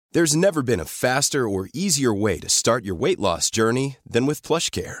There's never been a faster or easier way to start your weight loss journey than with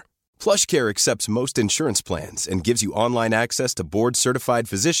PlushCare. PlushCare accepts most insurance plans and gives you online access to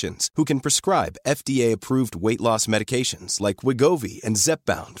board-certified physicians who can prescribe FDA-approved weight loss medications like Wegovy and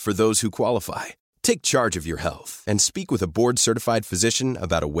Zepbound for those who qualify. Take charge of your health and speak with a board-certified physician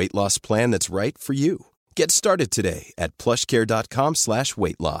about a weight loss plan that's right for you. Get started today at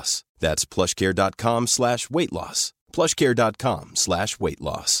plushcare.com/weightloss. That's plushcare.com/weightloss.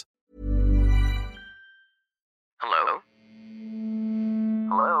 plushcare.com/weightloss. Hello?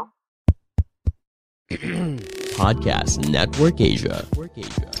 Hello? Podcast Network Asia.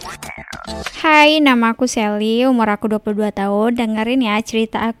 Hai, nama aku Sally, umur aku 22 tahun. Dengerin ya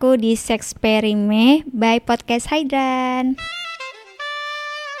cerita aku di Sexperime by Podcast Hydran.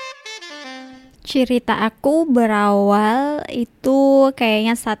 Cerita aku berawal itu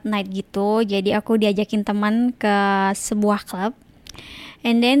kayaknya saat night gitu. Jadi aku diajakin teman ke sebuah klub.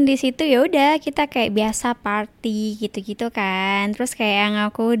 And then di situ ya udah kita kayak biasa party gitu-gitu kan. Terus kayak yang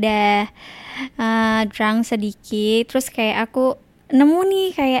aku udah drunk sedikit. Terus kayak aku nemu nih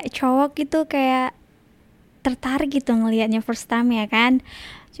kayak cowok gitu, kayak tertarik gitu ngelihatnya first time ya kan.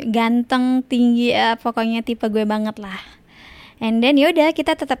 Ganteng, tinggi, pokoknya tipe gue banget lah. And then yaudah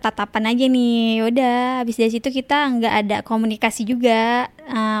kita tetap tatapan aja nih. Yaudah habis dari situ kita nggak ada komunikasi juga,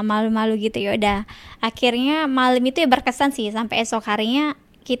 malu-malu gitu. Yaudah akhirnya malam itu ya berkesan sih, sampai esok harinya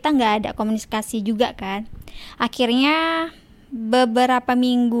kita nggak ada komunikasi juga kan. Akhirnya beberapa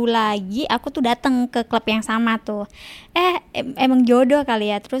minggu lagi aku tuh datang ke klub yang sama tuh. Emang jodoh kali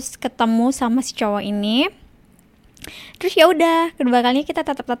ya, terus ketemu sama si cowok ini. Terus ya udah kedua kalinya kita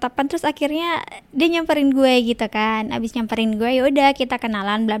tatap-tatapan, terus akhirnya dia nyamperin gue gitu kan. Abis nyamperin gue ya udah kita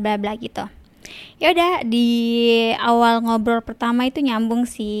kenalan bla bla bla gitu. Ya udah di awal ngobrol pertama itu nyambung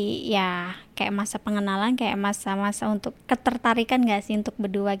sih ya, kayak masa pengenalan, kayak masa-masa untuk ketertarikan gak sih untuk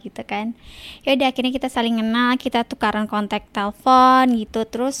berdua gitu kan. Ya udah akhirnya kita saling kenal, kita tukaran kontak telepon gitu.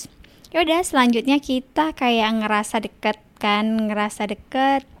 Terus ya udah selanjutnya kita kayak ngerasa deket.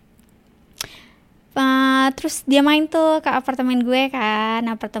 Terus dia main tuh ke apartemen gue.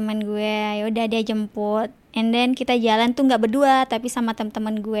 Ya udah dia jemput, and then kita jalan tuh nggak berdua tapi sama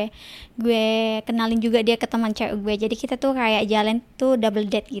teman-teman gue kenalin juga dia ke teman cewek gue, jadi kita tuh kayak jalan tuh double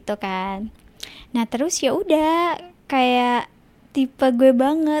date gitu kan. Nah terus ya udah kayak tipe gue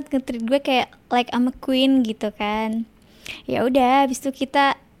banget, nge-treat gue kayak like I'm a queen gitu kan. Ya udah habis itu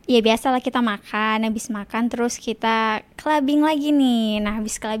kita ya biasalah kita makan, habis makan terus kita clubbing lagi nih. Nah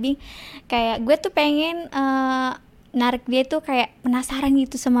habis clubbing kayak gue tuh pengen narik dia tuh, kayak penasaran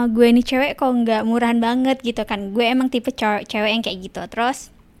gitu sama gue nih cewek kok nggak murahan banget gitu kan. Gue emang tipe cewek yang kayak gitu.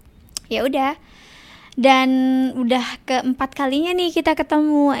 Terus ya udah, dan udah keempat kalinya nih kita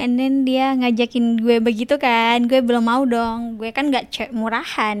ketemu, and then dia ngajakin gue begitu kan. Gue belum mau dong, gue kan nggak cewek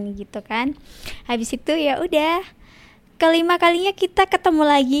murahan gitu kan. Habis itu ya udah kelima kalinya kita ketemu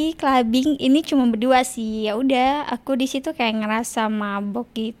lagi clubbing, ini cuma berdua sih. Ya udah aku di situ kayak ngerasa mabok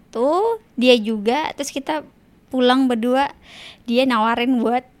gitu, dia juga. Terus kita pulang berdua, dia nawarin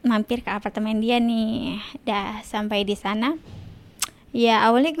buat mampir ke apartemen dia nih. Dah sampai di sana ya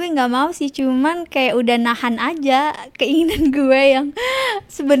awalnya gue nggak mau sih, cuman kayak udah nahan aja keinginan gue yang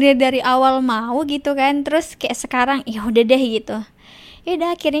sebenarnya dari awal mau gitu kan. Terus kayak sekarang ya udah deh gitu. Ya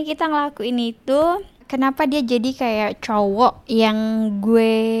udah akhirnya kita ngelakuin itu. Kenapa dia jadi kayak cowok yang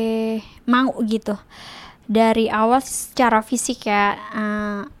gue mau gitu. Dari awal secara fisik ya,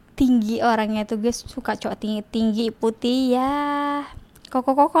 tinggi orangnya tuh, gue suka cowok tinggi putih ya,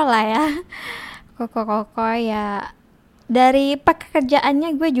 koko lah ya. Koko ya. Dari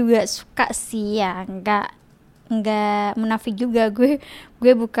pekerjaannya gue juga suka sih ya, nggak munafik juga. Gue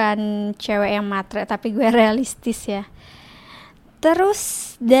bukan cewek yang matre, tapi gue realistis ya.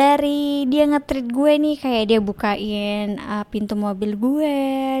 Terus dari dia nge-treat gue nih, kayak dia bukain pintu mobil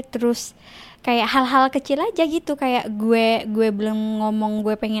gue, terus kayak hal-hal kecil aja gitu, kayak gue belum ngomong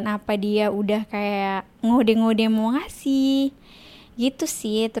gue pengen apa, dia udah kayak ngode-ngode mau ngasih gitu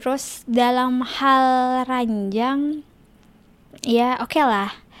sih. Terus dalam hal ranjang ya oke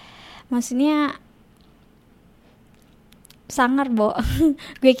lah, maksudnya sangar Bo.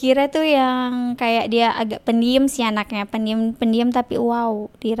 Gue kira tuh yang kayak dia agak pendiam sih anaknya, pendiam tapi wow,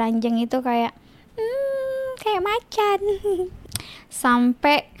 di ranjang itu kayak kayak macan.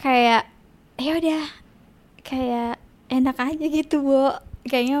 Sampai kayak ya udah kayak enak aja gitu Bo,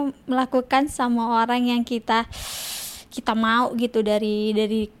 kayaknya melakukan sama orang yang kita mau gitu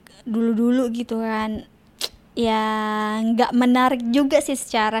dari dulu gitu kan. Ya nggak menarik juga sih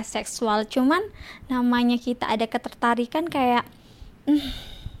secara seksual, cuman namanya kita ada ketertarikan, kayak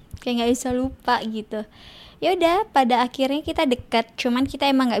nggak bisa lupa gitu. ya udah pada akhirnya kita deket, cuman kita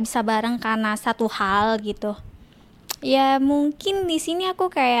emang nggak bisa bareng karena satu hal gitu. Ya mungkin di sini aku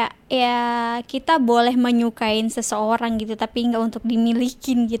kayak ya kita boleh menyukain seseorang gitu, tapi nggak untuk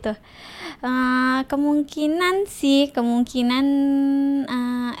dimilikin gitu. Kemungkinan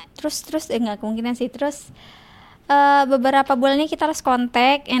beberapa bulannya kita harus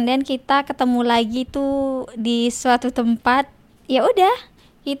kontak, and then kita ketemu lagi tuh di suatu tempat. Ya udah,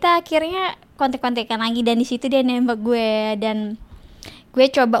 kita akhirnya kontak-kontakan lagi, dan di situ dia nembak gue, dan gue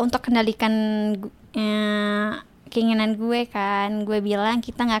coba untuk kendalikan keinginan gue kan. Gue bilang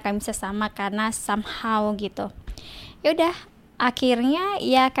kita nggak akan bisa sama karena somehow gitu. Ya udah, akhirnya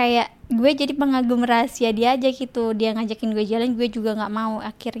ya kayak gue jadi pengagum rahasia dia aja gitu. Dia ngajakin gue jalan, gue juga nggak mau.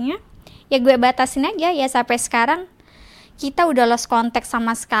 Akhirnya ya gue batasin aja. Ya sampai sekarang kita udah lost contact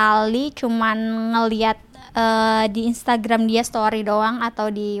sama sekali, cuman ngeliat di Instagram dia story doang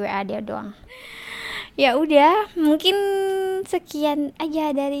atau di WA dia doang. Ya udah, mungkin sekian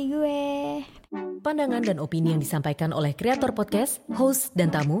aja dari gue. Pandangan dan opini yang disampaikan oleh kreator podcast, host,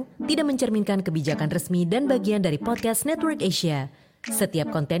 dan tamu tidak mencerminkan kebijakan resmi dan bagian dari Podcast Network Asia.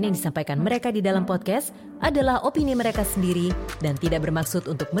 Setiap konten yang disampaikan mereka di dalam podcast adalah opini mereka sendiri dan tidak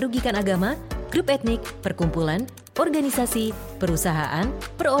bermaksud untuk merugikan agama, grup etnik, perkumpulan, organisasi, perusahaan,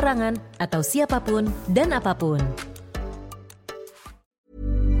 perorangan, atau siapapun dan apapun.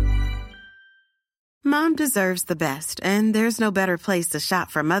 Mom deserves the best, and there's no better place to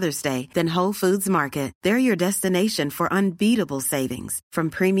shop for Mother's Day than Whole Foods Market. They're your destination for unbeatable savings, from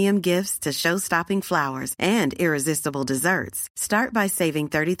premium gifts to show-stopping flowers and irresistible desserts. Start by saving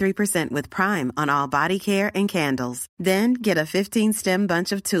 33% with Prime on all body care and candles. Then get a 15-stem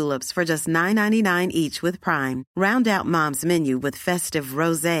bunch of tulips for just $9.99 each with Prime. Round out Mom's menu with festive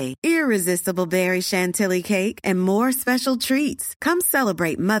rosé, irresistible berry chantilly cake, and more special treats. Come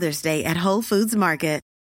celebrate Mother's Day at Whole Foods Market.